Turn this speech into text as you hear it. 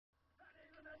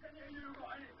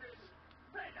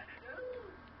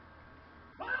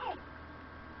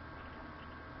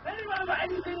Anyone got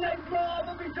anything they'd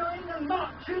rather be doing than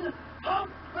marching up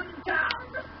and down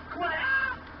the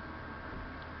square?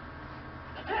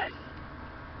 Yes,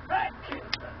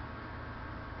 Atkinson.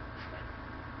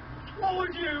 What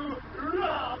would you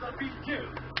rather be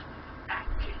doing,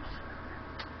 Atkinson?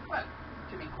 Well,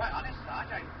 to be quite honest, Sarge,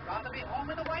 I'd rather be home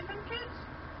with the wife and kids.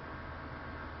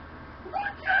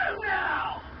 Would you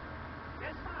now?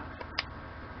 Yes, Sarge.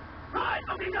 Right,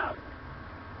 up you go.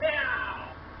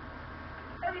 Now,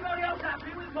 everybody else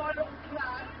happy with my little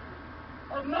plan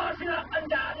of marching up and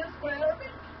down the square of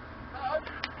it? Sarge,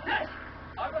 Yes.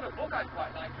 I've got a book I'd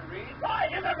quite like to read.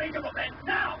 Right, you can read the book then.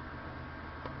 Now,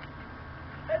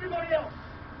 everybody else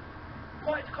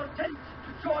quite content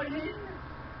to join in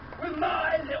with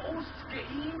my little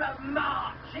scheme of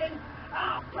marching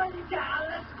up and down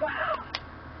the square?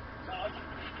 Sarge,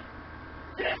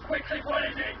 yes, quickly, what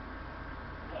is it?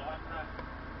 Well,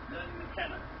 I'm learning the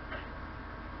piano.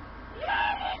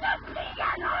 Learning the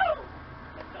piano?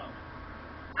 So,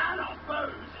 And I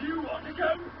suppose you want to go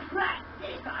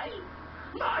practice, eh?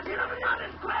 Marching up and down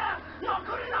the square, not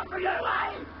good enough for you,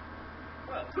 eh?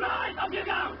 well, Right, up you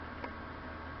go.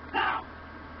 Now,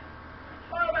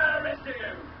 how about the rest of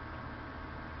you?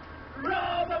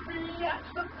 Rather be at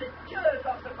the pictures,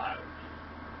 I suppose.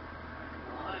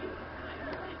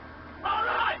 All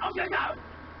right, up you go.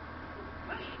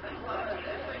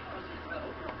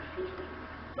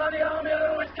 Bloody army are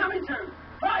always coming to.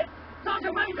 Right,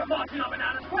 Sergeant Major marching up and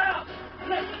down the square.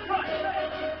 Left, right,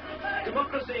 left.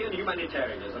 Democracy and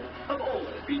humanitarianism have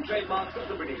always been trademarks of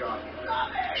the British Army.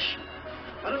 Rubbish!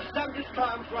 And have stamped its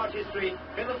triumph throughout history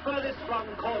in the furthest flung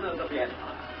corners of the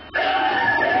empire.